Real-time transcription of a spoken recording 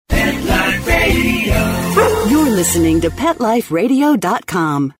You're listening to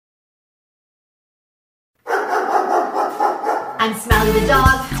PetLifeRadio.com. I'm Smiley the dog.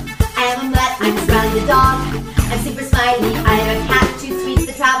 I am a mutt. I'm Smiley the dog. I'm super smiley. I have a cat, 2 sweets,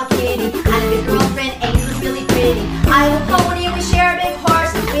 the travel kitty. I have a good girlfriend, Angel's really pretty. I have a pony and we share a big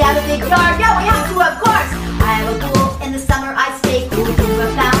horse. We have a big yard, yeah, we have to, of course. I have a pool. In the summer I stay cool. Do a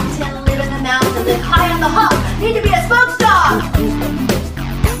fountain, live in the mountain, live high on the hog. Need to be a spokes dog.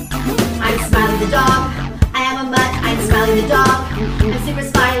 I'm Smiley the dog. I am a mutt. I'm Smiley the dog. I'm super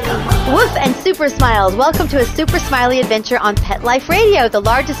smiley. Woof and super smiles. Welcome to a super smiley adventure on Pet Life Radio, the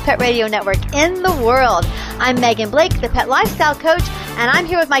largest pet radio network in the world. I'm Megan Blake, the pet lifestyle coach, and I'm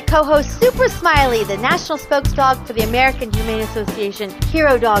here with my co-host Super Smiley, the national spokesdog for the American Humane Association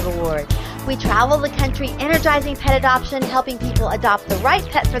Hero Dog Award. We travel the country energizing pet adoption, helping people adopt the right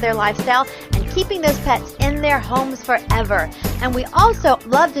pet for their lifestyle, and keeping those pets in their homes forever. And we also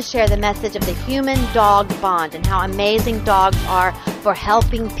love to share the message of the human-dog bond and how amazing dogs are for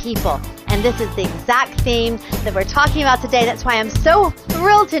helping people. And this is the exact theme that we're talking about today. That's why I'm so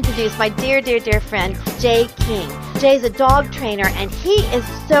thrilled to introduce my dear, dear, dear friend, Jay King. Jay's a dog trainer, and he is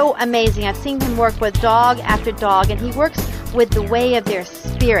so amazing. I've seen him work with dog after dog, and he works with the way of their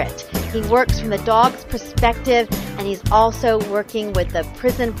spirit. He works from the dog's perspective, and he's also working with the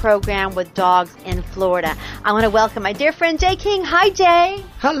prison program with dogs in Florida. I want to welcome my dear friend, Jay King. Hi, Jay.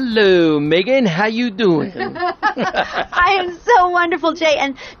 Hello, Megan. How you doing? I am so wonderful, Jay.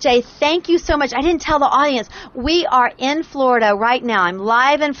 And Jay, thank you so much. I didn't tell the audience. We are in Florida right now. I'm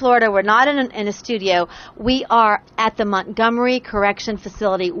live in Florida. We're not in a studio. We are at the Montgomery Correction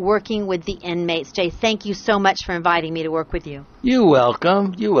Facility working with the inmates. Jay, thank you so much for inviting me to work with you. You're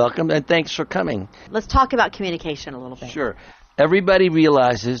welcome. You're welcome, and thanks for coming. Let's talk about communication a little bit. Sure. Everybody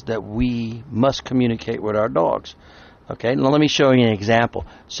realizes that we must communicate with our dogs. Okay, now let me show you an example.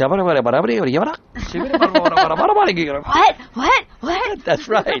 What? That's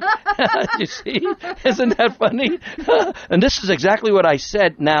right. You see? Isn't that funny? And this is exactly what I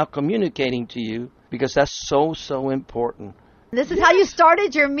said now communicating to you, because that's so important. This is how you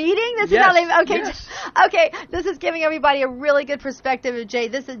started your meeting? This is how they Okay, this is giving everybody a really good perspective of Jay.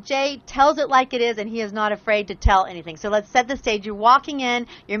 Jay tells it like it is, and he is not afraid to tell anything. So let's set the stage. You're walking in,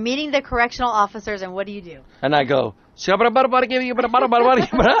 you're meeting the correctional officers, and what do you do? And I go, just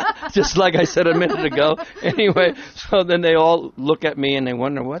like I said a minute ago. Anyway, so then they all look at me and they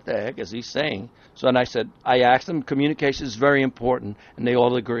wonder, what the heck is he saying? So then I asked them, communication is very important, and they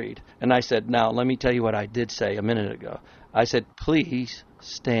all agreed. And I said, now, let me tell you what I did say a minute ago. I said, please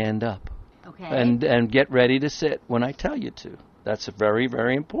stand up. Okay. And get ready to sit when I tell you to. That's very,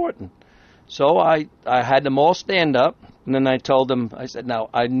 very important. So I had them all stand up, and then I told them, I said, now,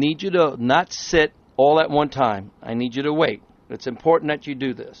 I need you to not sit all at one time. I need you to wait. It's important that you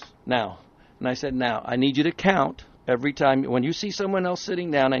do this. Now, and I said, now, I need you to count every time. When you see someone else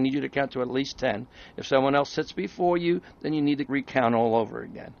sitting down, I need you to count to at least 10. If someone else sits before you, then you need to recount all over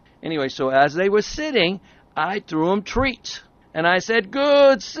again. Anyway, so as they were sitting, I threw them treats. And I said,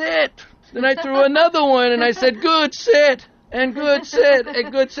 good, sit. Then I threw another one, and I said, good, sit. And good, sit.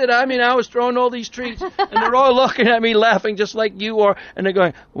 And good, sit. I mean, I was throwing all these treats, and they're all looking at me laughing just like you are. And they're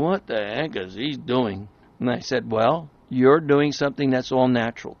going, what the heck is he doing? And I said, well, you're doing something that's all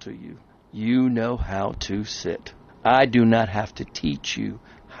natural to you. You know how to sit. I do not have to teach you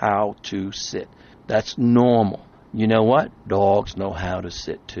how to sit. That's normal. You know what? Dogs know how to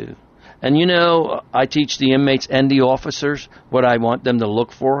sit, too. And you know, I teach the inmates and the officers what I want them to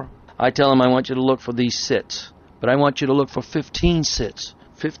look for. I tell them I want you to look for these sits, but I want you to look for 15 sits,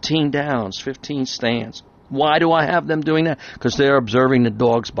 15 downs, 15 stands. Why do I have them doing that? Because they're observing the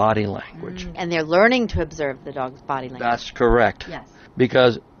dog's body language. And they're learning to observe the dog's body language. That's correct. Yes.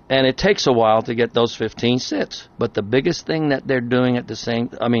 And it takes a while to get those 15 sits. But the biggest thing that they're doing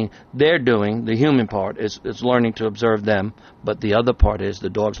the human part is learning to observe them. But the other part is the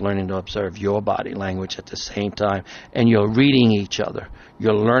dog's learning to observe your body language at the same time. And you're reading each other.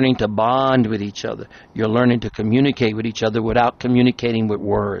 You're learning to bond with each other. You're learning to communicate with each other without communicating with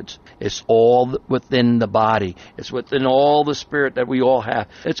words. It's all within the body. It's within all the spirit that we all have.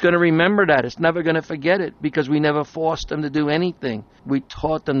 It's going to remember that. It's never going to forget it because we never forced them to do anything. We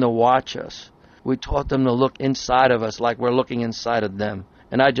taught them to watch us. We taught them to look inside of us like we're looking inside of them.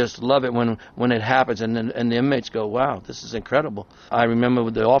 And I just love it when it happens and the inmates go, wow, this is incredible. I remember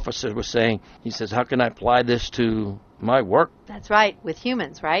what the officer was saying. He says, how can I apply this to my work? That's right, with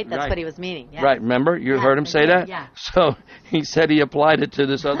humans, right? That's right. What he was meaning. Yeah. Right, remember? You heard him say that? Yeah. So he said he applied it to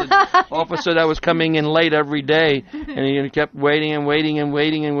this other officer that was coming in late every day, and he kept waiting and waiting and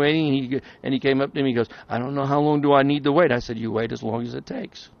waiting and waiting, and he came up to me, he goes, I don't know how long do I need to wait. I said, you wait as long as it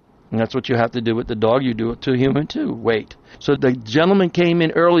takes. And that's what you have to do with the dog. You do it to a human too. Wait. So the gentleman came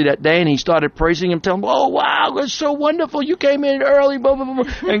in early that day, and he started praising him, telling him, "Oh, wow, that's so wonderful. You came in early." Blah, blah,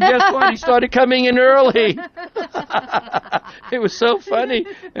 blah. And guess what? He started coming in early. It was so funny.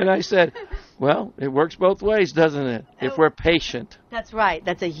 And I said, well, it works both ways, doesn't it? If we're patient. That's right.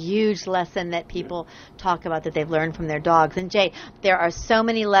 That's a huge lesson that people talk about that they've learned from their dogs. And Jay, there are so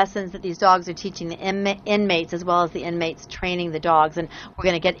many lessons that these dogs are teaching the inmates as well as the inmates training the dogs. And we're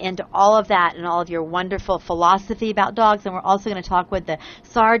going to get into all of that and all of your wonderful philosophy about dogs. And we're also going to talk with the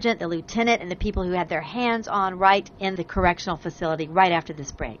sergeant, the lieutenant, and the people who had their hands on right in the correctional facility right after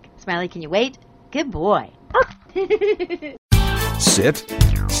this break. Smiley, can you wait? Good boy. Sit.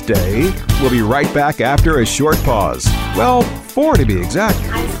 Stay. We'll be right back after a short pause. Well, 4 to be exact.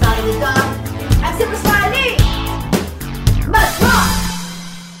 I'm Smiley the dog. I'm Super Smiley. Let's rock!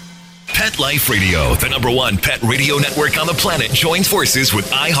 Pet Life Radio, the #1 pet radio network on the planet, joins forces with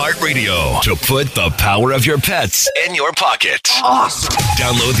iHeartRadio to put the power of your pets in your pocket. Awesome!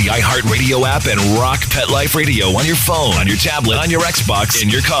 Download the iHeartRadio app and rock Pet Life Radio on your phone, on your tablet, on your Xbox, in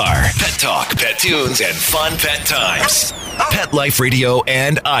your car. Pet talk, pet tunes, and fun pet times. Pet Life Radio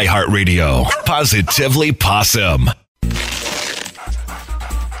and iHeartRadio. Positively Possum.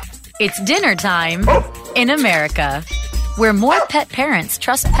 It's dinner time in America, where more pet parents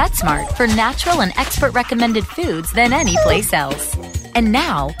trust PetSmart for natural and expert-recommended foods than any place else. And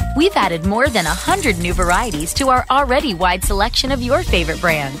now, we've added more than 100 new varieties to our already wide selection of your favorite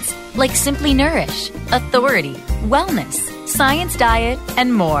brands, like Simply Nourish, Authority, Wellness, Science Diet,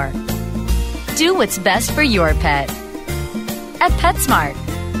 and more. Do what's best for your pet. At PetSmart,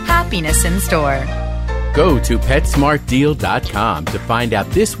 happiness in store. Go to PetSmartDeal.com to find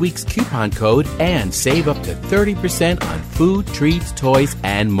out this week's coupon code and save up to 30% on food, treats, toys,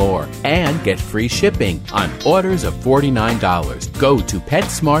 and more. And get free shipping on orders of $49. Go to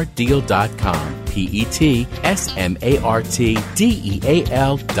PetSmartDeal.com.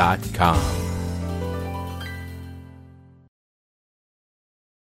 PetSmartDeal.com.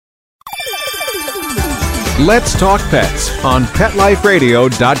 Let's Talk Pets on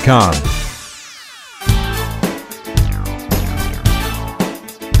PetLifeRadio.com.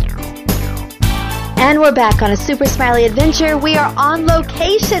 And we're back on a Super Smiley adventure. We are on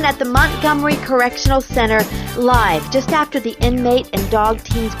location at the Montgomery Correctional Center live just after the inmate and dog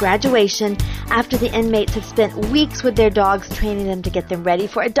team's graduation, after the inmates have spent weeks with their dogs training them to get them ready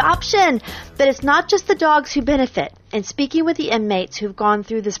for adoption. But it's not just the dogs who benefit. And speaking with the inmates who've gone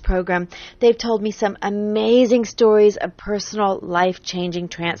through this program, they've told me some amazing stories of personal life-changing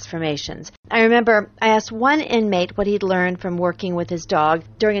transformations. I remember I asked one inmate what he'd learned from working with his dog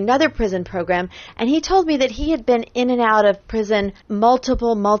during another prison program, and he told me that he had been in and out of prison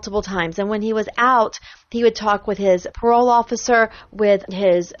multiple times. And when he was out, he would talk with his parole officer, with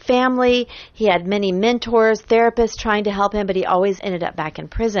his family. He had many mentors, therapists trying to help him, but he always ended up back in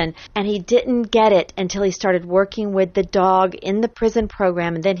prison. And he didn't get it until he started working with the dog in the prison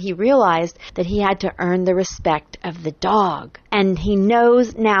program. And then he realized that he had to earn the respect of the dog. And he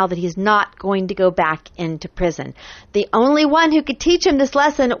knows now that he's not going to go back into prison. The only one who could teach him this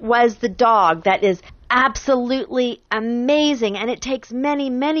lesson was the dog. That is absolutely amazing, and it takes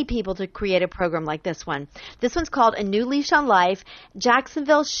many people to create a program like this one. This one's called A New Leash on Life.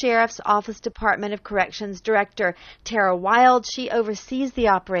 Jacksonville Sheriff's Office Department of Corrections Director Tara Wild, she oversees the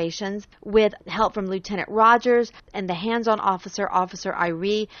operations with help from Lieutenant Rogers and the hands-on officer, Officer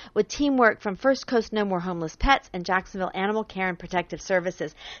Irie, with teamwork from First Coast No More Homeless Pets and Jacksonville Animal Care and Protective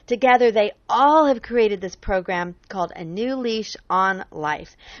Services. Together, they all have created this program called A New Leash on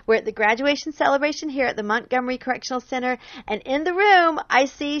Life. We're at the graduation celebration here at the Montgomery Correctional Center, and in the room I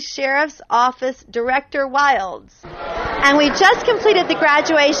see Sheriff's Office Director Wilds. And we just completed the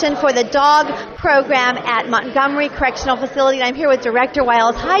graduation for the dog program at Montgomery Correctional Facility, and I'm here with Director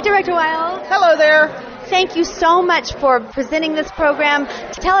Wilds. Hi, Director Wilds. Hello there. Thank you so much for presenting this program.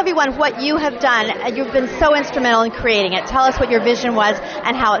 Tell everyone what you have done. You've been so instrumental in creating it. Tell us what your vision was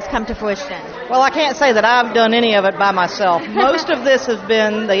and how it's come to fruition. Well, I can't say that I've done any of it by myself. Most of this has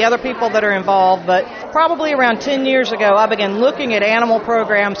been the other people that are involved, but probably around 10 years ago, I began looking at animal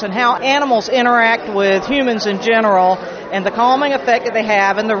programs and how animals interact with humans in general and the calming effect that they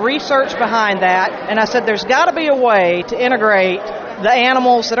have and the research behind that. And I said there's got to be a way to integrate the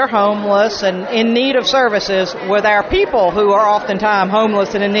animals that are homeless and in need of services with our people who are oftentimes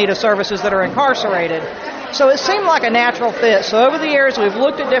homeless and in need of services that are incarcerated. So it seemed like a natural fit. So over the years, we've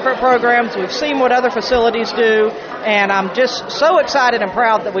looked at different programs, we've seen what other facilities do, and I'm just so excited and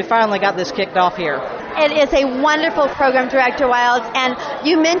proud that we finally got this kicked off here. It is a wonderful program, Director Wilds, and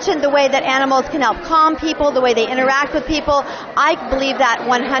you mentioned the way that animals can help calm people, the way they interact with people. I believe that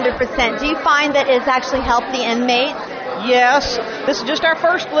 100%. Do you find that it's actually helped the inmates? Yes, this is just our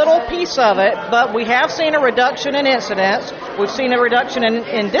first little piece of it, but we have seen a reduction in incidents. We've seen a reduction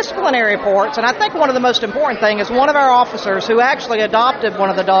in disciplinary reports, and I think one of the most important things is one of our officers who actually adopted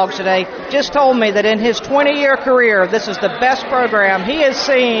one of the dogs today just told me that in his 20-year career, this is the best program he has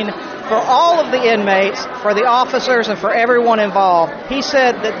seen for all of the inmates, for the officers, and for everyone involved. He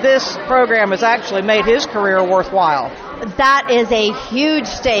said that this program has actually made his career worthwhile. That is a huge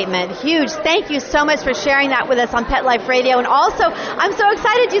statement, huge. Thank you so much for sharing that with us on Pet Life Radio. And also, I'm so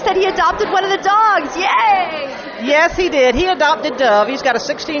excited you said he adopted one of the dogs. Yay! Yes, he did. He adopted Dove. He's got a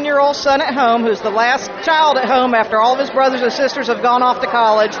 16-year-old son at home who's the last child at home after all of his brothers and sisters have gone off to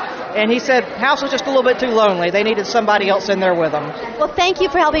college. And he said house was just a little bit too lonely. They needed somebody else in there with them. Well, thank you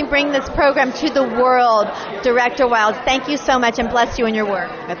for helping bring this program to the world, Director Wilds. Thank you so much and bless you in your work.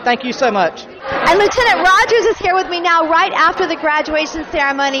 And thank you so much. And Lieutenant Rogers is here with me now right after the graduation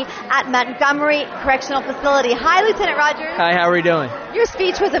ceremony at Montgomery Correctional Facility. Hi, Lieutenant Rogers. Hi, how are you doing? Your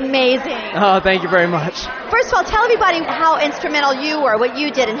speech was amazing. Oh, thank you very much. First of all, tell everybody how instrumental you were, what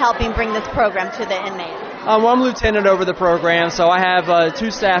you did in helping bring this program to the inmates. Well, I'm lieutenant over the program, so I have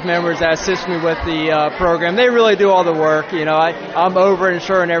 2 staff members that assist me with the program. They really do all the work. You know, I'm over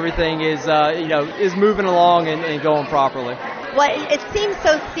ensuring everything is moving along and going properly. Well, it seems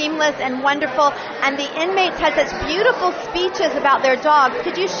so seamless and wonderful, and the inmates had such beautiful speeches about their dogs.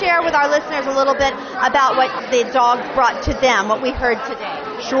 Could you share with our listeners a little bit about what the dogs brought to them, what we heard today?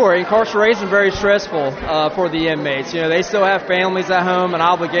 Sure. Incarceration is very stressful for the inmates. You know, they still have families at home and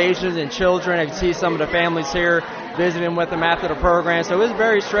obligations and children. I can see some of the families here visiting with them after the program. So it's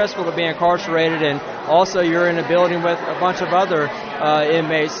very stressful to be incarcerated, and also you're in a building with a bunch of other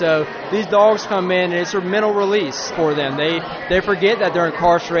inmates. So these dogs come in and it's a mental release for them. They forget that they're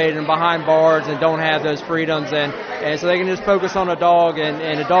incarcerated and behind bars and don't have those freedoms, and so they can just focus on the dog,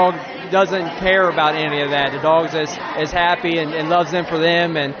 and the dog doesn't care about any of that. The dog's is happy and loves them for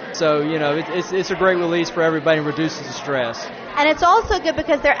them, and so, you know, it's a great release for everybody and reduces the stress. And it's also good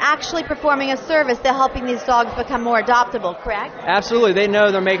because they're actually performing a service. They're helping these dogs become more adoptable, correct? Absolutely. They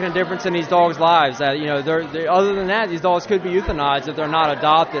know they're making a difference in these dogs' lives. You know, other than that, these dogs could be euthanized if they're not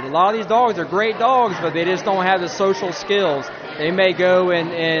adopted. A lot of these dogs are great dogs, but they just don't have the social skills. They may go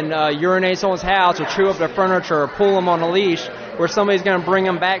and urinate someone's house or chew up their furniture or pull them on a leash where somebody's going to bring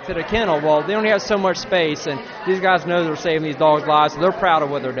them back to the kennel. Well, they only have so much space, and these guys know they're saving these dogs' lives, so they're proud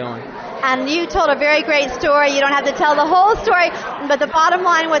of what they're doing. And you told a very great story. You don't have to tell the whole story, but the bottom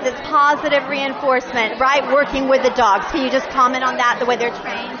line was it's positive reinforcement, right? Working with the dogs. Can you just comment on that, the way they're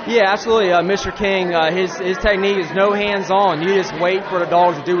trained? Yeah, absolutely. Mr. King, his technique is no hands-on. You just wait for the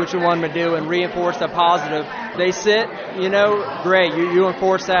dogs to do what you want them to do and reinforce the positive. They sit, you know, great. You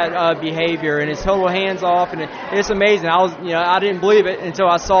enforce that behavior, and it's total hands-off, and it's amazing. I didn't believe it until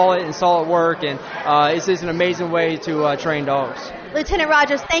I saw it work, and it's just an amazing way to train dogs. Lieutenant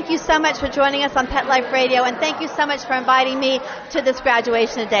Rogers, thank you so much for joining us on Pet Life Radio, and thank you so much for inviting me to this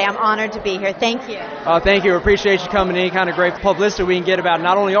graduation today. I'm honored to be here. Thank you. Thank you. We appreciate you coming in. Kind of great publicity we can get about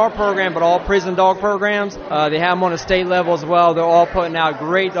not only our program, but all prison dog programs. They have them on a state level as well. They're all putting out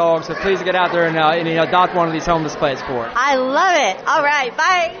great dogs, so please get out there and adopt one of these homeless pets for it. I love it. All right.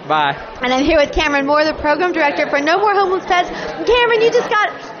 Bye. Bye. And I'm here with Cameron Moore, the program director for No More Homeless Pets. Cameron, you just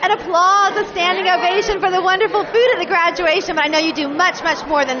got an applause, a standing ovation for the wonderful food at the graduation, but I know you do much, much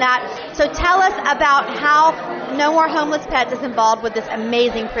more than that. So tell us about how No More Homeless Pets is involved with this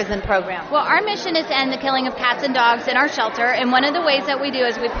amazing prison program. Well, our mission is to end the killing of cats and dogs in our shelter, and one of the ways that we do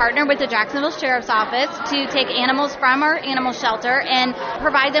is we partner with the Jacksonville Sheriff's Office to take animals from our animal shelter and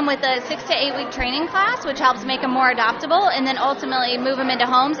provide them with a 6 to 8 week training class, which helps make them more adoptable, and then ultimately move them into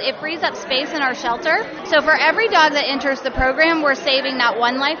homes. It frees up space in our shelter. So for every dog that enters the program, we're saving not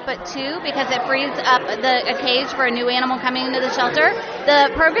one life but 2, because it frees up a cage for a new animal coming into the shelter.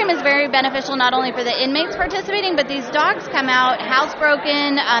 The program is very beneficial not only for the inmates participating, but these dogs come out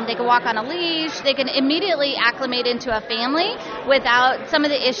housebroken. They can walk on a leash. They can immediately acclimate into a family without some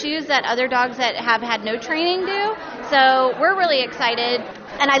of the issues that other dogs that have had no training do. So we're really excited.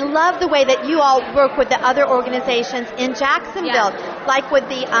 And I love the way that you all work with the other organizations in Jacksonville. Yeah. like with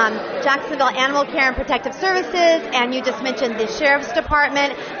the Jacksonville Animal Care and Protective Services, and you just mentioned the Sheriff's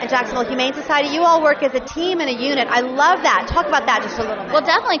Department and Jacksonville Humane Society. You all work as a team and a unit. I love that. Talk about that just a little bit. Well,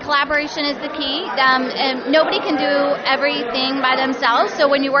 definitely collaboration is the key. And nobody can do everything by themselves, so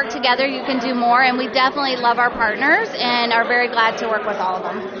when you work together, you can do more, and we definitely love our partners and are very glad to work with all of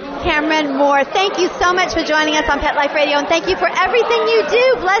them. Cameron Moore, thank you so much for joining us on Pet Life Radio, and thank you for everything you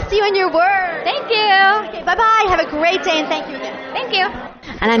do. Bless you in your word. Thank you. Okay, bye-bye. Have a great day, and thank you again. Thank you.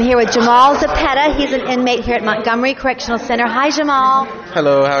 And I'm here with Jamal Zapeta. He's an inmate here at Montgomery Correctional Center. Hi, Jamal.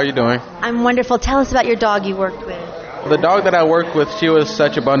 Hello, how are you doing? I'm wonderful. Tell us about your dog you worked with. The dog that I worked with, she was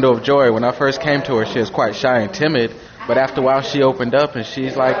such a bundle of joy. When I first came to her, she was quite shy and timid, but after a while she opened up and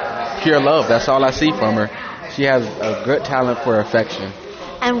she's like pure love. That's all I see from her. She has a good talent for affection.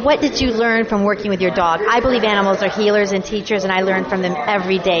 And what did you learn from working with your dog? I believe animals are healers and teachers, and I learn from them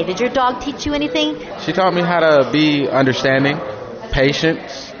every day. Did your dog teach you anything? She taught me how to be understanding,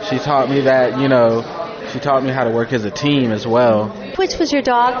 patience. She taught me that, she taught me how to work as a team as well. Which was your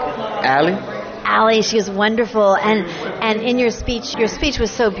dog? Allie. Allie, she was wonderful. And in your speech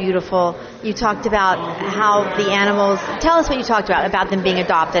was so beautiful. You talked about how the animals, tell us what you talked about them being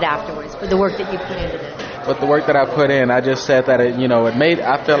adopted afterwards, for the work that you put into this. But the work that I put in, I just said that I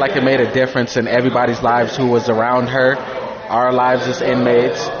feel like it made a difference in everybody's lives who was around her, our lives as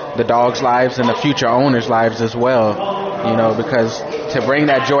inmates, the dog's lives, and the future owners' lives as well, because to bring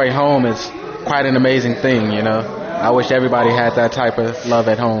that joy home is quite an amazing thing, I wish everybody had that type of love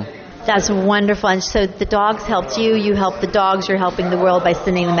at home. That's wonderful. And so the dogs helped you, you helped the dogs, you're helping the world by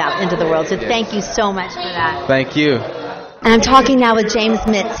sending them out into the world. So thank you so much for that. Thank you. And I'm talking now with James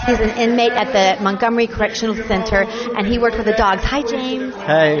Mitz. He's an inmate at the Montgomery Correctional Center, and he worked with the dogs. Hi, James.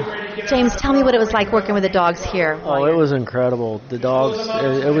 Hey. James, tell me what it was like working with the dogs here. Oh, it was incredible. The dogs,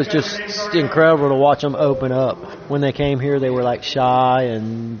 it was just incredible to watch them open up. When they came here, they were like shy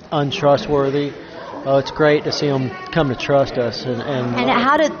and untrustworthy. Oh, it's great to see them come to trust us. And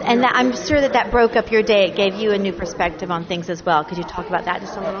I'm sure that broke up your day. It gave you a new perspective on things as well. Could you talk about that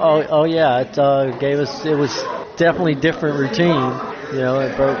just a little bit? Oh yeah. It was definitely different routine.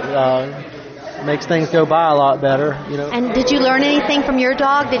 It makes things go by a lot better. And did you learn anything from your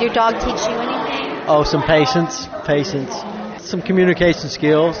dog? Did your dog teach you anything? Oh, some patience, some communication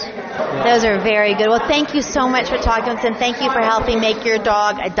skills. Those are very good. Well, thank you so much for talking to us, and thank you for helping make your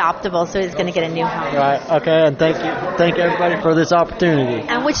dog adoptable so he's going to get a new home. Right, okay, and thank everybody for this opportunity.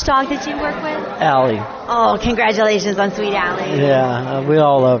 And which dog did you work with? Allie. Oh, congratulations on sweet Allie. Yeah, we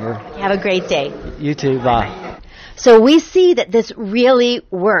all love her. Have a great day. You too, bye. So we see that this really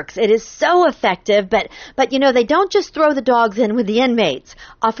works. It is so effective, but they don't just throw the dogs in with the inmates.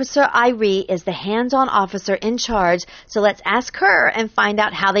 Officer Irie is the hands-on officer in charge, so let's ask her and find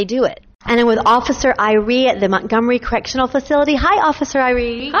out how they do it. And I'm with Officer Irie at the Montgomery Correctional Facility. Hi, Officer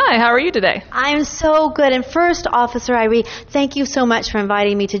Irie. Hi, how are you today? I'm so good. And first, Officer Irie, thank you so much for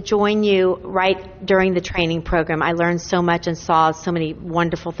inviting me to join you right during the training program. I learned so much and saw so many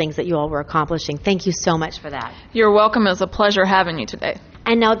wonderful things that you all were accomplishing. Thank you so much for that. You're welcome. It was a pleasure having you today.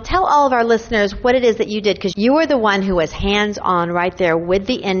 And now tell all of our listeners what it is that you did, because you were the one who was hands-on right there with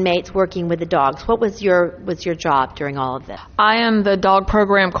the inmates working with the dogs. What was your job during all of this? I am the dog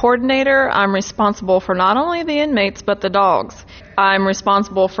program coordinator. I'm responsible for not only the inmates but the dogs. I'm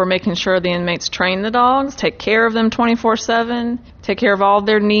responsible for making sure the inmates train the dogs, take care of them 24/7, take care of all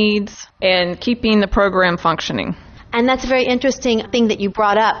their needs, and keeping the program functioning. And that's a very interesting thing that you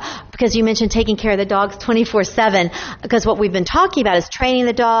brought up, because you mentioned taking care of the dogs 24/7, because what we've been talking about is training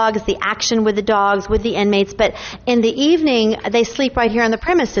the dogs, the action with the dogs, with the inmates, but in the evening, they sleep right here on the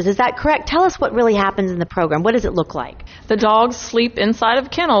premises. Is that correct? Tell us what really happens in the program. What does it look like? The dogs sleep inside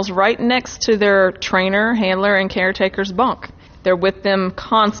of kennels right next to their trainer, handler, and caretaker's bunk. They're with them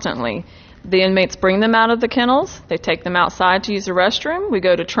constantly. The inmates bring them out of the kennels. They take them outside to use the restroom. We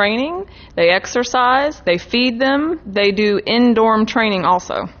go to training. They exercise. They feed them. They do indoor training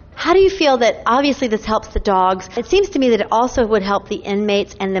also. How do you feel that, obviously this helps the dogs, it seems to me that it also would help the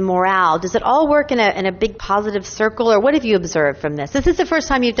inmates and the morale. Does it all work in a big positive circle, or what have you observed from this? This is the first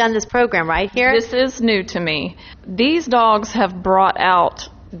time you've done this program, right here? This is new to me. These dogs have brought out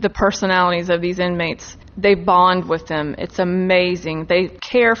the personalities of these inmates. They bond with them. It's amazing. They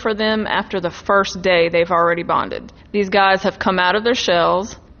care for them after the first day they've already bonded. These guys have come out of their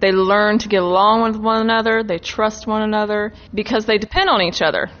shells. They learn to get along with one another. They trust one another because they depend on each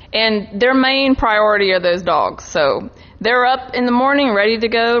other. And their main priority are those dogs. So they're up in the morning, ready to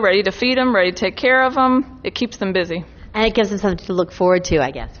go, ready to feed them, ready to take care of them. It keeps them busy. And it gives them something to look forward to,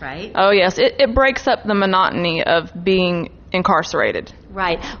 I guess, right? Oh, yes. It breaks up the monotony of being incarcerated.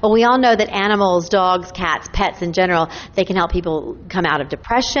 Right. Well, we all know that animals, dogs, cats, pets in general, they can help people come out of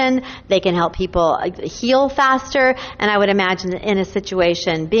depression. They can help people heal faster. And I would imagine that in a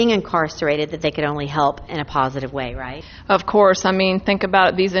situation, being incarcerated, that they could only help in a positive way, right? Of course. I mean, think about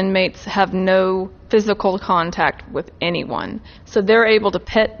it. These inmates have no physical contact with anyone. So they're able to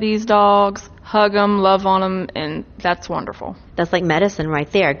pet these dogs, hug them, love on them, and that's wonderful. That's like medicine right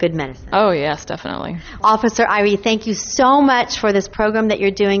there, good medicine. Oh, yes, definitely. Officer Irie, thank you so much for this program that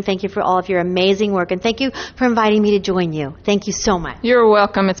you're doing. Thank you for all of your amazing work, and thank you for inviting me to join you. Thank you so much. You're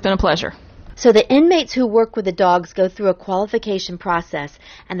welcome. It's been a pleasure. So the inmates who work with the dogs go through a qualification process,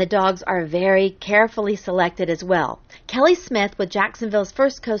 and the dogs are very carefully selected as well. Kelly Smith with Jacksonville's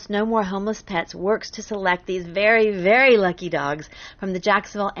First Coast No More Homeless Pets works to select these very, very lucky dogs from the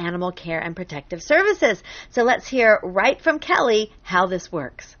Jacksonville Animal Care and Protective Services. So let's hear right from Kelly how this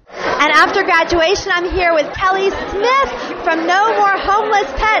works. And after graduation, I'm here with Kelly Smith from No More Homeless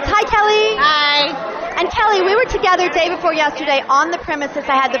Pets. Hi, Kelly. Hi. And Kelly, we were together day before yesterday on the premises.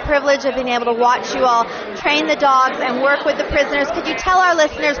 I had the privilege of being able to watch you all train the dogs and work with the prisoners. Could you tell our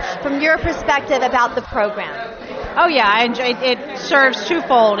listeners from your perspective about the program? Oh yeah, I enjoy it. Serves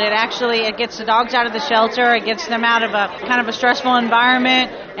twofold. It gets the dogs out of the shelter. It gets them out of a kind of a stressful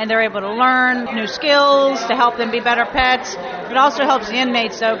environment, and they're able to learn new skills to help them be better pets. It also helps the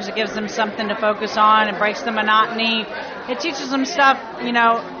inmates though, because it gives them something to focus on and breaks the monotony. It teaches them stuff,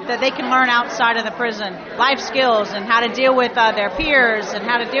 that they can learn outside of the prison, life skills and how to deal with their peers and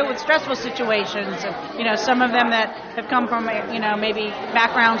how to deal with stressful situations. And, some of them that have come from, maybe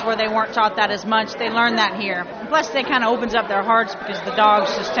backgrounds where they weren't taught that as much, they learn that here. Plus, they kind of opens up their hearts because the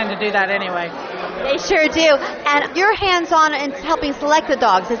dogs just tend to do that anyway. They sure do. And you're hands-on in helping select the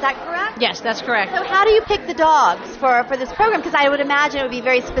dogs, is that correct? Yes, that's correct. So how do you pick the dogs for this program? Because I would imagine it would be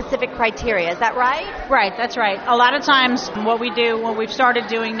very specific criteria. Is that right? Right, that's right. A lot of times what we've started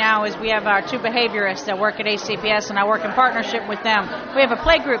doing now is we have our 2 behaviorists that work at ACPS, and I work in partnership with them. We have a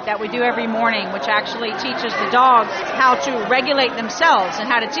play group that we do every morning, which actually teaches the dogs how to regulate themselves and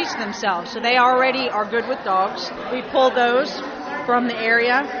how to teach themselves. So they already are good with dogs. We pull those from the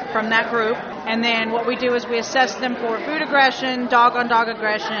area, from that group, and then what we do is we assess them for food aggression, dog-on-dog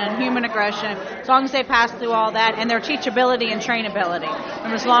aggression, human aggression, as long as they pass through all that, and their teachability and trainability.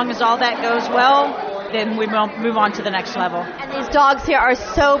 And as long as all that goes well, then we move on to the next level. And these dogs here are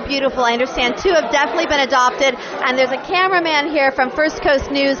so beautiful. I understand 2 have definitely been adopted, and there's a cameraman here from First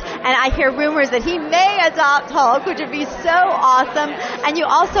Coast News, and I hear rumors that he may adopt Hulk, which would be so awesome. And you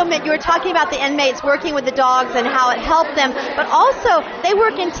were talking about the inmates working with the dogs and how it helped them, but also they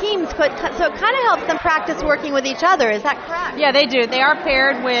work in teams, so it kind of helps them practice working with each other. Is that correct? Yeah, they do. They are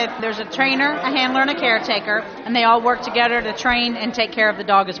paired with, there's a trainer, a handler, and a caretaker, and they all work together to train and take care of the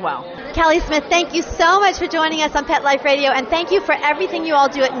dog as well. Kelly Smith, thank you so much for joining us on Pet Life Radio, and thank you for everything you all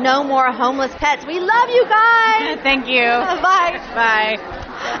do at No More Homeless Pets. We love you guys. Thank you. Bye. Bye.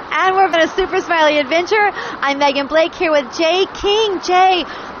 And we're on a Super Smiley adventure. I'm Megan Blake here with Jay King. Jay,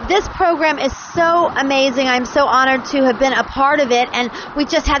 this program is so amazing. I'm so honored to have been a part of it. And we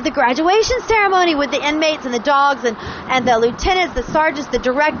just had the graduation ceremony with the inmates and the dogs and the lieutenants, the sergeants, the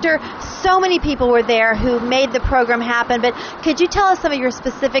director. So many people were there who made the program happen. But could you tell us some of your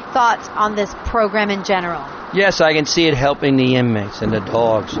specific thoughts on this program in general? Yes, I can see it helping the inmates and the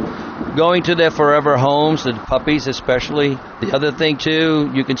dogs. Going to their forever homes, the puppies especially. The other thing, too,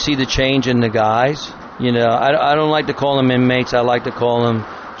 you can see the change in the guys. I don't like to call them inmates. I like to call them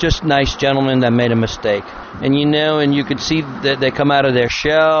just nice gentlemen that made a mistake. And and you can see that they come out of their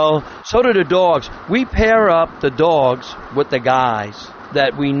shell. So do the dogs. We pair up the dogs with the guys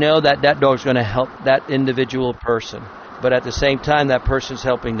that we know that dog's going to help that individual person. But at the same time, that person's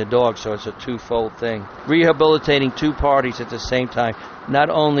helping the dog, so it's a twofold thing. Rehabilitating 2 parties at the same time, not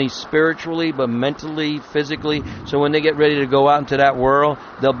only spiritually, but mentally, physically. So when they get ready to go out into that world,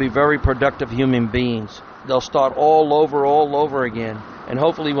 they'll be very productive human beings. They'll start all over again. And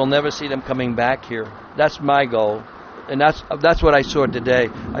hopefully we'll never see them coming back here. That's my goal. And that's what I saw today.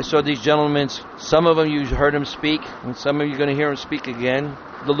 I saw these gentlemen, some of them you heard them speak, and some of you are going to hear them speak again.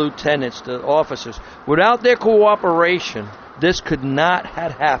 The lieutenants, the officers. Without their cooperation, this could not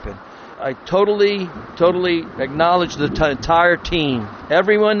have happened. I totally acknowledge the entire team.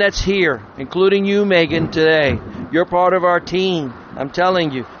 Everyone that's here, including you, Megan, today. You're part of our team. I'm telling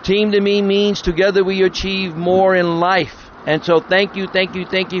you. Team to me means together we achieve more in life. And so thank you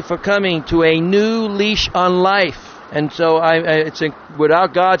for coming to a new leash on life. And so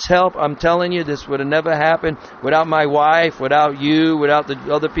without God's help, I'm telling you, this would have never happened. Without my wife, without you, without the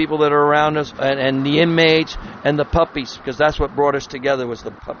other people that are around us, and the inmates and the puppies, because that's what brought us together was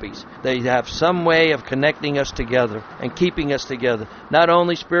the puppies. They have some way of connecting us together and keeping us together, not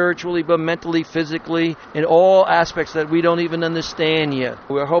only spiritually, but mentally, physically, in all aspects that we don't even understand yet.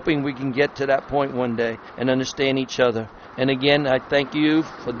 We're hoping we can get to that point one day and understand each other. And again, I thank you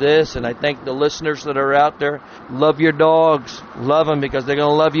for this, and I thank the listeners that are out there. Love your dogs. Love them, because they're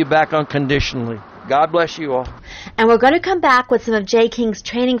going to love you back unconditionally. God bless you all. And we're going to come back with some of Jay King's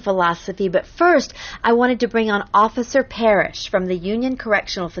training philosophy, but first, I wanted to bring on Officer Parrish from the Union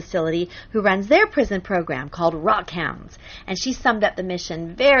Correctional Facility, who runs their prison program called Rockhounds. And she summed up the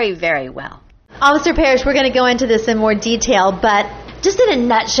mission very, very well. Officer Parrish, we're going to go into this in more detail, but just in a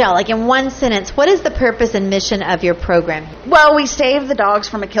nutshell, like in one sentence, what is the purpose and mission of your program? Well, we save the dogs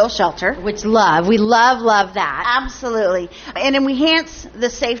from a kill shelter. Which we love that. Absolutely. And then we enhance the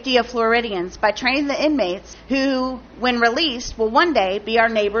safety of Floridians by training the inmates who, when released, will one day be our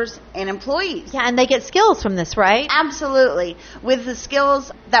neighbors and employees. Yeah, and they get skills from this, right? Absolutely. With the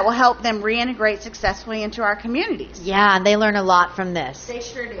skills that will help them reintegrate successfully into our communities. Yeah, and they learn a lot from this. They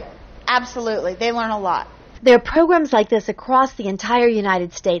sure do. Absolutely. They learn a lot. There are programs like this across the entire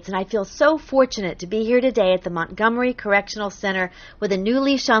United States, and I feel so fortunate to be here today at the Montgomery Correctional Center with a new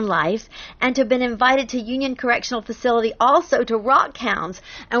leash on life, and to have been invited to Union Correctional Facility also to Rockhounds.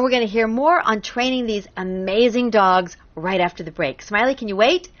 And we're going to hear more on training these amazing dogs right after the break. Smiley, can you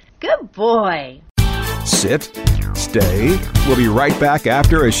wait? Good boy. Sit, stay. We'll be right back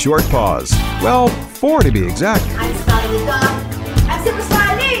after a short pause. Well, 4 to be exact. I'm Smiley the dog. I'm Super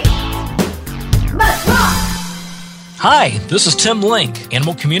Smiley. Let's rock! Hi, this is Tim Link,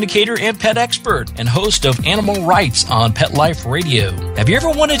 animal communicator and pet expert and host of Animal Rights on Pet Life Radio. Have you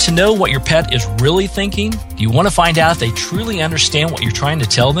ever wanted to know what your pet is really thinking? Do you want to find out if they truly understand what you're trying to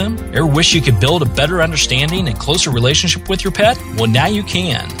tell them? Ever wish you could build a better understanding and closer relationship with your pet? Well, now you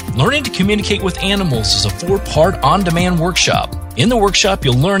can. Learning to communicate with animals is a 4-part on-demand workshop. In the workshop,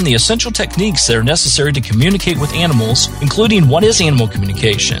 you'll learn the essential techniques that are necessary to communicate with animals, including what is animal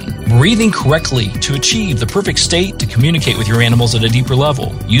communication, breathing correctly to achieve the perfect state to communicate with your animals at a deeper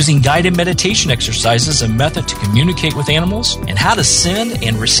level, using guided meditation exercises and method to communicate with animals, and how to send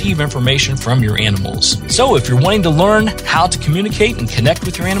and receive information from your animals. So if you're wanting to learn how to communicate and connect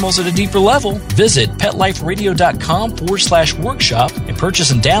with your animals at a deeper level, visit PetLifeRadio.com/workshop and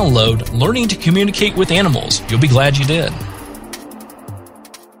purchase and download Learning to Communicate with Animals. You'll be glad you did.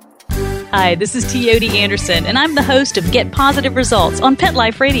 Hi, this is Teody Anderson, and I'm the host of Get Positive Results on Pet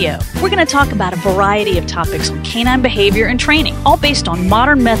Life Radio. We're going to talk about a variety of topics on canine behavior and training, all based on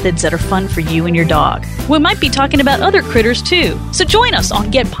modern methods that are fun for you and your dog. We might be talking about other critters too, so join us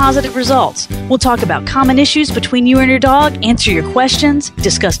on Get Positive Results. We'll talk about common issues between you and your dog, answer your questions,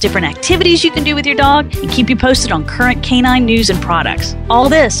 discuss different activities you can do with your dog, and keep you posted on current canine news and products. All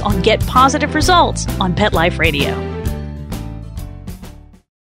this on Get Positive Results on Pet Life Radio.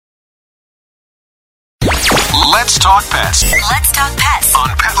 Let's talk pets. Let's talk pets On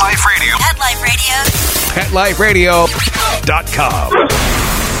Pet Life Radio. Pet Life Radio. PetLifeRadio.com.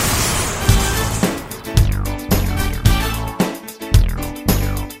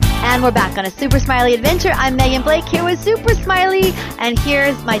 And we're back on a Super Smiley adventure. I'm Megan Blake here with Super Smiley, and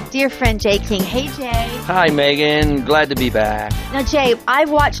here's my dear friend Jay King. Hey, Jay. Hi, Megan. Glad to be back. Now, Jay, I've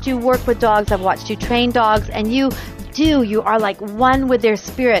watched you work with dogs. I've watched you train dogs, and you are like one with their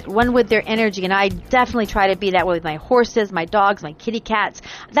spirit, one with their energy, and I definitely try to be that way with my horses, my dogs, my kitty cats.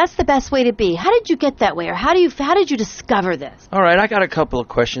 That's the best way to be. How did you get that way, or how did you discover this? All right, I got a couple of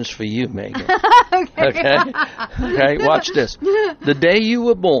questions for you, Megan. Okay, watch this. The day you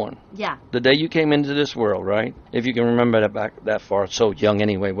were born, the day you came into this world, right? If you can remember that back that far, so young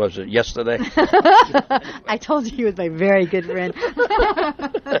anyway, was it yesterday? I told you he was my very good friend.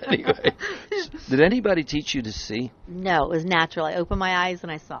 Anyway, did anybody teach you to see? No, it was natural. I opened my eyes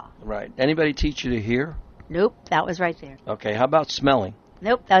and I saw. Right. Anybody teach you to hear? Nope, that was right there. Okay, how about smelling?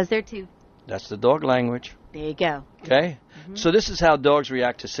 Nope, that was there too. That's the dog language. There you go. Okay? Mm-hmm. So this is how dogs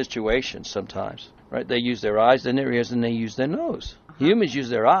react to situations sometimes, right? They use their eyes, then their ears, and they use their nose. Humans use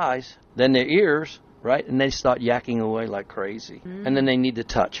their eyes, then their ears, right? And they start yakking away like crazy. And then they need to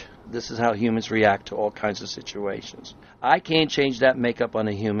touch. This is how humans react to all kinds of situations. I can't change that makeup on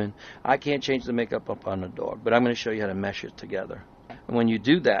a human. I can't change the makeup up on a dog. But I'm going to show you how to mesh it together. And when you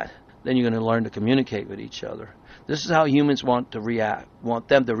do that, then you're going to learn to communicate with each other. This is how humans want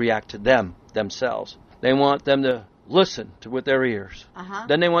them to react to themselves. They want them to listen to with their ears.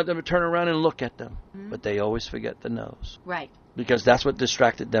 Then they want them to turn around and look at them. But they always forget the nose. Right. Because that's what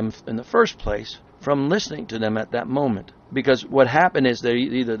distracted them in the first place from listening to them at that moment. Because what happened is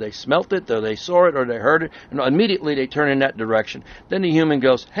either they smelt it, or they saw it, or they heard it, and immediately they turn in that direction. Then the human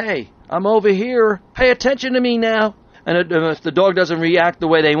goes, hey, I'm over here. Pay attention to me now. And if the dog doesn't react the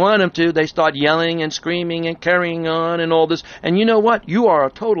way they want him to, they start yelling and screaming and carrying on and all this. And you know what? You are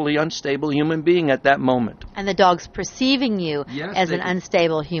a totally unstable human being at that moment. And the dog's perceiving you as an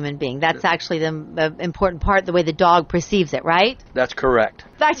unstable human being. That's actually the important part, the way the dog perceives it, right? That's correct.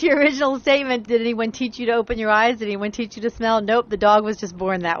 Back to your original statement, did anyone teach you to open your eyes? Did anyone teach you to smell? Nope, the dog was just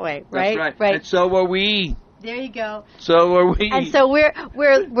born that way, right? That's right. And so were we. There you go. So are we. And so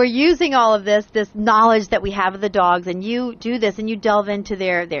we're using all of this knowledge that we have of the dogs, and you do this and you delve into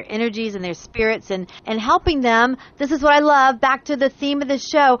their energies and their spirits and helping them. This is what I love. Back to the theme of the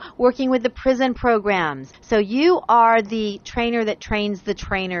show, working with the prison programs. So you are the trainer that trains the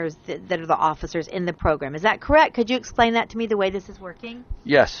trainers that are the officers in the program. Is that correct? Could you explain that to me, the way this is working?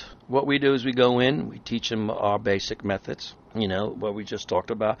 Yes. What we do is we go in, we teach them our basic methods, what we just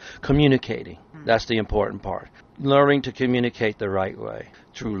talked about, communicating. That's the important part. Learning to communicate the right way,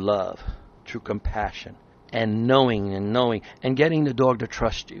 through love, through compassion, and knowing and getting the dog to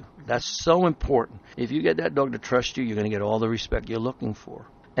trust you. That's so important. If you get that dog to trust you, you're going to get all the respect you're looking for.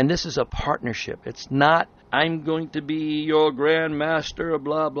 And this is a partnership. It's not, I'm going to be your grandmaster,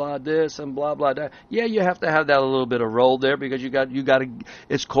 blah, blah, this and blah, blah, that. Yeah, you have to have that a little bit of role there because you got to,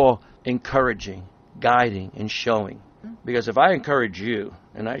 it's called encouraging, guiding, and showing. Because if I encourage you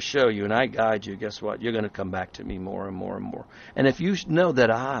and I show you and I guide you, guess what? You're going to come back to me more and more and more. And if you know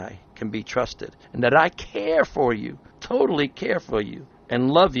that I can be trusted and that I care for you, totally care for you, and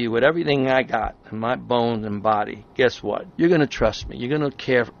love you with everything I got in my bones and body, guess what? You're going to trust me. You're going to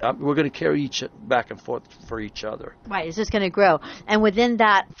care. We're going to carry each back and forth for each other. Right. It's just going to grow. And within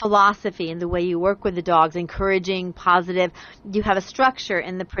that philosophy and the way you work with the dogs, encouraging, positive, you have a structure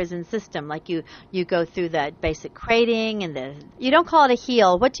in the prison system. Like you go through the basic crating and you don't call it a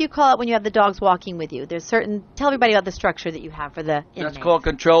heel. What do you call it when you have the dogs walking with you? Tell everybody about the structure that you have for the inmates. That's called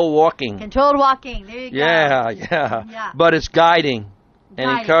controlled walking. Controlled walking. There you go. Yeah. But it's guiding.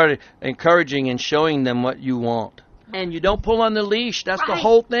 And encouraging and showing them what you want. And you don't pull on the leash. That's the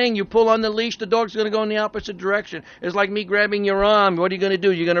whole thing. You pull on the leash, the dog's going to go in the opposite direction. It's like me grabbing your arm. What are you going to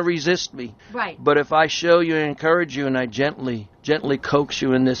do? You're going to resist me. Right. But if I show you and encourage you and I gently coax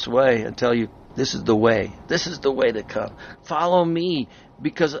you in this way and tell you, this is the way. This is the way to come. Follow me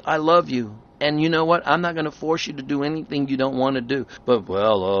because I love you. And you know what? I'm not going to force you to do anything you don't want to do. But,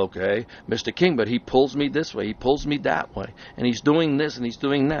 okay, Mr. King, but he pulls me this way. He pulls me that way. And he's doing this and he's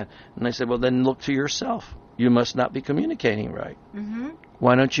doing that. And I said, well, then look to yourself. You must not be communicating right. Mm-hmm.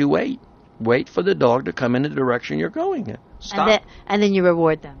 Why don't you wait? Wait for the dog to come in the direction you're going in. Stop. And then you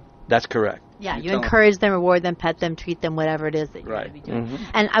reward them. That's correct. Yeah, you encourage them, reward them, pet them, treat them, whatever it is that you're going to be doing. Mm-hmm.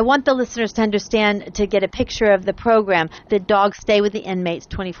 And I want the listeners to understand, to get a picture of the program, the dogs stay with the inmates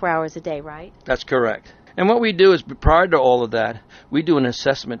 24 hours a day, right? That's correct. And what we do is, prior to all of that, we do an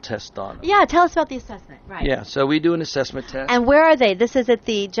assessment test on them. Yeah, tell us about the assessment. Right. Yeah, so we do an assessment test. And where are they? This is at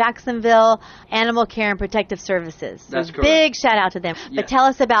the Jacksonville Animal Care and Protective Services. That's correct. Big shout out to them. Yes. But tell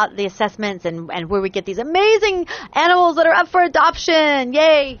us about the assessments and where we get these amazing animals that are up for adoption.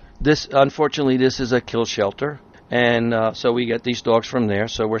 Yay! Unfortunately, this is a kill shelter. And so we get these dogs from there,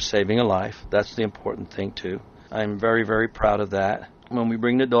 so we're saving a life. That's the important thing, too. I'm very, very proud of that. When we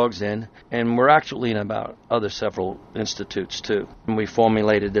bring the dogs in, and we're actually in about several institutes too, and we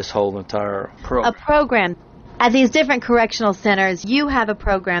formulated this whole entire program. A program. At these different correctional centers, you have a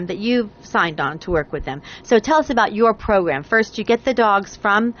program that you've signed on to work with them. So tell us about your program. First, you get the dogs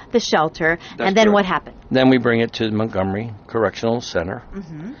from the shelter, and then what happened? Then we bring it to Montgomery Correctional Center.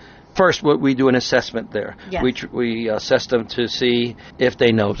 Mm-hmm. First, we do an assessment there. Yes. We assess them to see if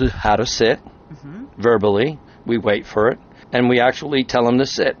they know how to sit verbally. We wait for it. And we actually tell him to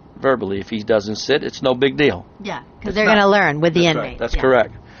sit verbally. If he doesn't sit, it's no big deal. Yeah, because they're going to learn with the inmates. Right. That's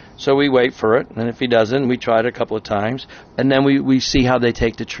correct. So we wait for it, and if he doesn't, we try it a couple of times, and then we see how they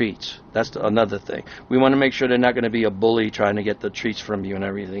take the treats. That's another thing. We want to make sure they're not going to be a bully trying to get the treats from you and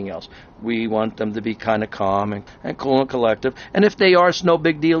everything else. We want them to be kind of calm and cool and collective. And if they are, it's no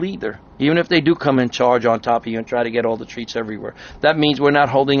big deal either. Even if they do come in charge on top of you and try to get all the treats everywhere. That means we're not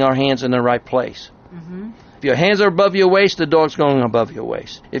holding our hands in the right place. Mm-hmm. If your hands are above your waist, the dog's going above your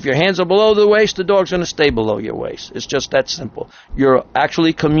waist. If your hands are below the waist, the dog's going to stay below your waist. It's just that simple. You're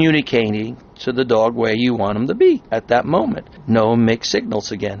actually communicating to the dog where you want him to be at that moment. No mixed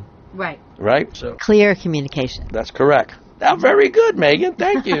signals again. Right. Right? So clear communication. That's correct. Now, very good, Megan.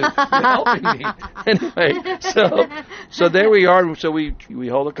 Thank you for helping me. Anyway, so there we are. So we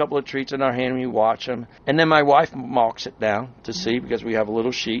hold a couple of treats in our hand and we watch them. And then my wife marks it down to see, because we have a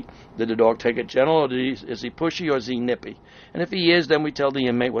little sheet. Did the dog take it gentle, or is he pushy, or is he nippy? And if he is, then we tell the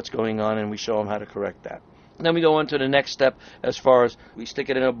inmate what's going on and we show him how to correct that. Then we go on to the next step as far as we stick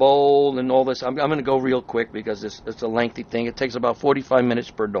it in a bowl and all this. I'm going to go real quick because it's a lengthy thing. It takes about 45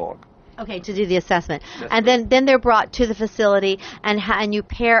 minutes per dog. Okay, to do the assessment. And then they're brought to the facility, and you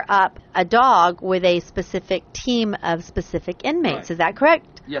pair up a dog with a specific team of specific inmates. Right. Is that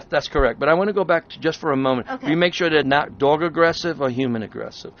correct? Yes, that's correct. But I want to go back to just for a moment. Okay. We make sure they're not dog aggressive or human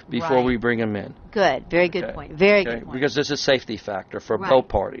aggressive before we bring them in. Good. Very good point. Very good point. Because this is a safety factor for both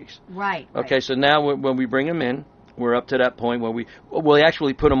parties. Right. Okay, so now when we bring them in, we're up to that point where we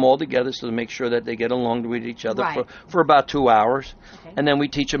actually put them all together so to make sure that they get along with each other for about 2 hours. Okay. And then we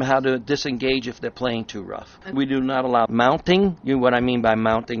teach them how to disengage if they're playing too rough. Okay. We do not allow mounting. You know what I mean by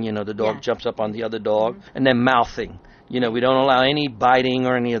mounting? You know, the dog jumps up on the other dog. Mm-hmm. And then mouthing. You know, we don't allow any biting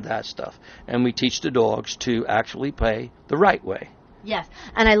or any of that stuff. And we teach the dogs to actually play the right way. Yes,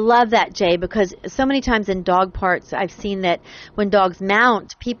 and I love that, Jay, because so many times in dog parks I've seen that when dogs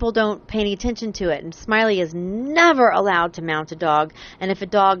mount, people don't pay any attention to it. And Smiley is never allowed to mount a dog. And if a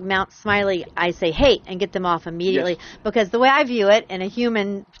dog mounts Smiley, I say, hey, and get them off immediately. Yes. Because the way I view it, in a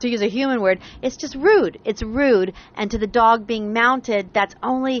human, to use a human word, it's just rude. It's rude. And to the dog being mounted, that's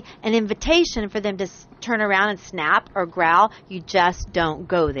only an invitation for them to turn around and snap or growl. You just don't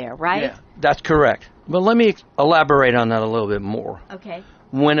go there, right? Yeah, that's correct. Well, let me elaborate on that a little bit more. Okay.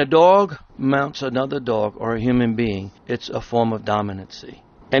 When a dog mounts another dog or a human being, it's a form of dominancy.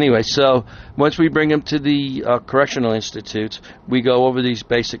 Anyway, so once we bring them to the correctional institutes, we go over these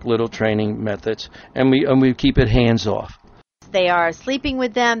basic little training methods, and we keep it hands off. They are sleeping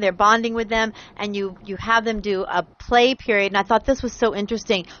with them, they're bonding with them, and you have them do a play period. And I thought this was so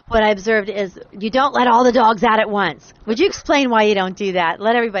interesting. What I observed is you don't let all the dogs out at once. Would you explain why you don't do that?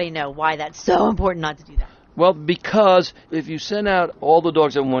 Let everybody know why that's so important not to do that. Well, because if you send out all the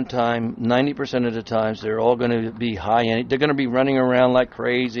dogs at one time, 90% of the times they're all going to be high energy. They're going to be running around like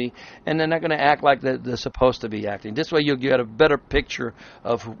crazy, and they're not going to act like they're supposed to be acting. This way you get a better picture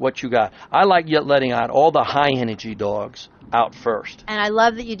of what you got. I like letting out all the high energy dogs out first. And I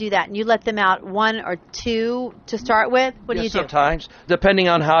love that you do that. And you let them out 1 or 2 to start with? What do you do? Sometimes, depending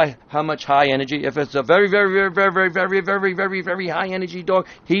on how much high energy. If it's a very, very, very, very, very, very, very, very, very high energy dog,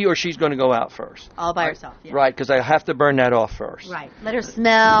 he or she's going to go out first. All by herself. Yeah. Right, because I have to burn that off first. Right. Let her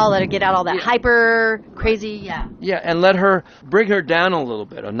smell, let her get out all that hyper, crazy, Yeah, and bring her down a little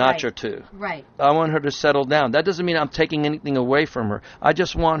bit, a notch or two. Right. I want her to settle down. That doesn't mean I'm taking anything away from her. I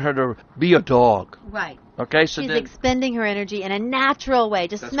just want her to be a dog. Right. Okay, so she's expending her energy in a natural way.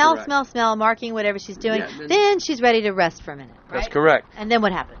 Just smell, marking whatever she's doing. Yeah, then she's ready to rest for a minute. Right? That's correct. And then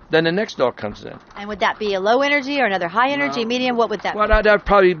what happens? Then the next dog comes in. And would that be a low energy or another high energy, medium? What would that be? Well, that'd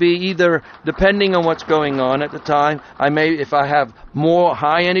probably be either, depending on what's going on at the time. If I have more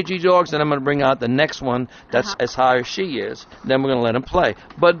high energy dogs, then I'm going to bring out the next one that's as high as she is. Then we're going to let them play.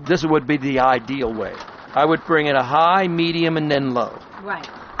 But this would be the ideal way. I would bring it a high, medium, and then low. Right.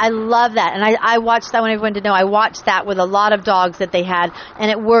 I love that. And I watched that. I want everyone to know I watched that with a lot of dogs that they had,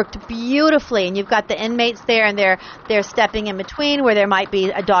 and it worked beautifully. And you've got the inmates there, and they're stepping in between where there might be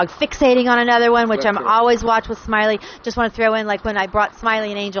a dog fixating on another one, which I'm always watch with Smiley. Just want to throw in, like when I brought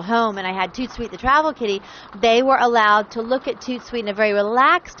Smiley and Angel home and I had Toot Sweet the travel kitty, they were allowed to look at Toot Sweet in a very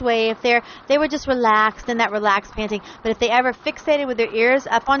relaxed way. If they were just relaxed in that relaxed panting. But if they ever fixated with their ears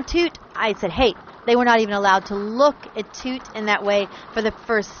up on Toot, I said, hey, they were not even allowed to look at Toot in that way for the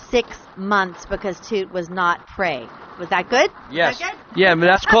first 6 months because Toot was not prey. Was that good? Yes. Was that good? Yeah, but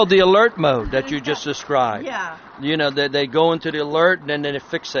that's called the alert mode that you just described. Yeah. You know, they go into the alert and then they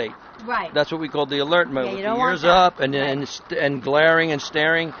fixate. Right. That's what we call the alert mode. Yeah, with you don't the want ears that. up and glaring and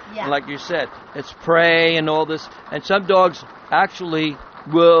staring. Yeah. And like you said, it's prey and all this. And some dogs actually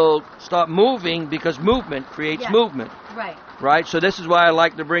will start moving because movement creates movement. Right. Right? So this is why I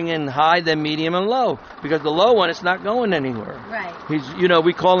like to bring in high, then medium, and low. Because the low one, it's not going anywhere. Right.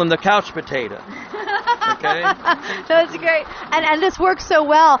 We call him the couch potato. Okay? That's great. And this works so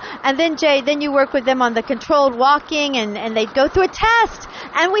well. And then, Jay, you work with them on the controlled walking, and they go through a test.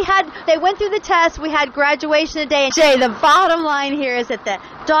 And they went through the test. We had graduation today. And Jay, the bottom line here is that the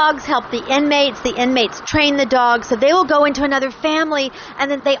dogs help the inmates train the dogs, so they will go into another family, and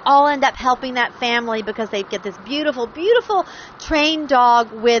then they all end up helping that family because they get this beautiful, beautiful trained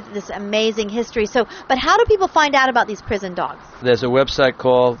dog with this amazing history. But how do people find out about these prison dogs? There's a website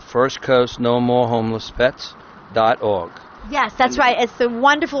called firstcoastnomorehomelesspets.org. Yes, that's right. It's a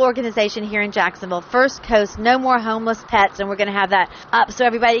wonderful organization here in Jacksonville. First Coast, No More Homeless Pets, and we're going to have that up so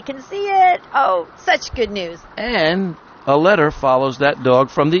everybody can see it. Oh, such good news. And a letter follows that dog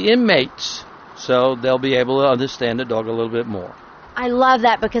from the inmates, so they'll be able to understand the dog a little bit more. I love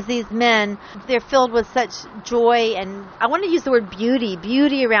that because these men, they're filled with such joy, and I want to use the word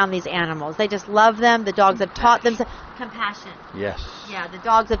beauty around these animals. They just love them. The dogs have taught them compassion. Yes. Yeah, the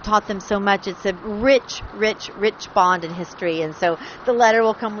dogs have taught them so much. It's a rich bond in history, and so the letter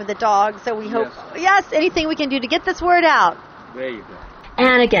will come with the dog. So we hope, anything we can do to get this word out. There you go.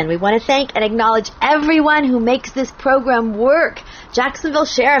 And again, we want to thank and acknowledge everyone who makes this program work. Jacksonville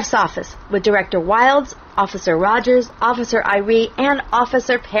Sheriff's Office with Director Wilds, Officer Rogers, Officer Iree, and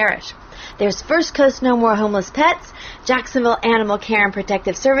Officer Parrish. There's First Coast No More Homeless Pets, Jacksonville Animal Care and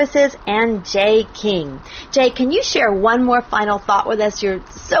Protective Services, and Jay King. Jay, can you share one more final thought with us? You're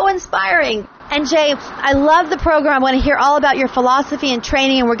so inspiring. And Jay, I love the program. I want to hear all about your philosophy and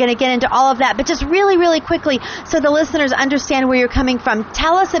training, and we're going to get into all of that. But just really quickly, so the listeners understand where you're coming from,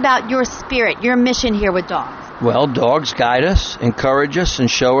 tell us about your spirit, your mission here with dogs. Well, dogs guide us, encourage us,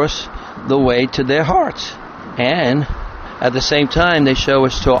 and show us the way to their hearts. And at the same time, they show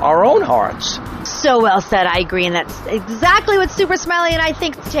us to our own hearts. So well said. I agree, and that's exactly what Super Smiley and I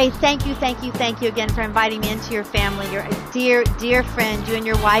think. Jay, thank you again for inviting me into your family. You're a dear friend, you and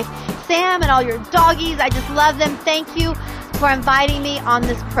your wife, Sam, and all your doggies. I just love them. Thank you for inviting me on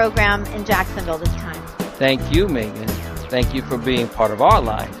this program in Jacksonville this time. Thank you, Megan. Thank you for being part of our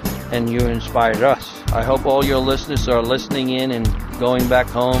life, and you inspired us. I hope all your listeners are listening in and going back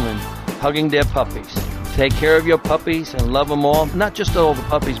home and hugging their puppies. Take care of your puppies and love them all. Not just all the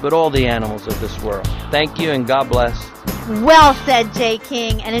puppies, but all the animals of this world. Thank you and God bless. Well said, Jay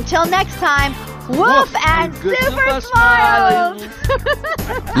King. And until next time, woof and super smiles.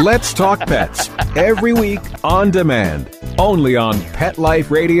 Let's Talk Pets every week on demand, only on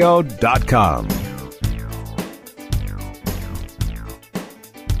PetLifeRadio.com.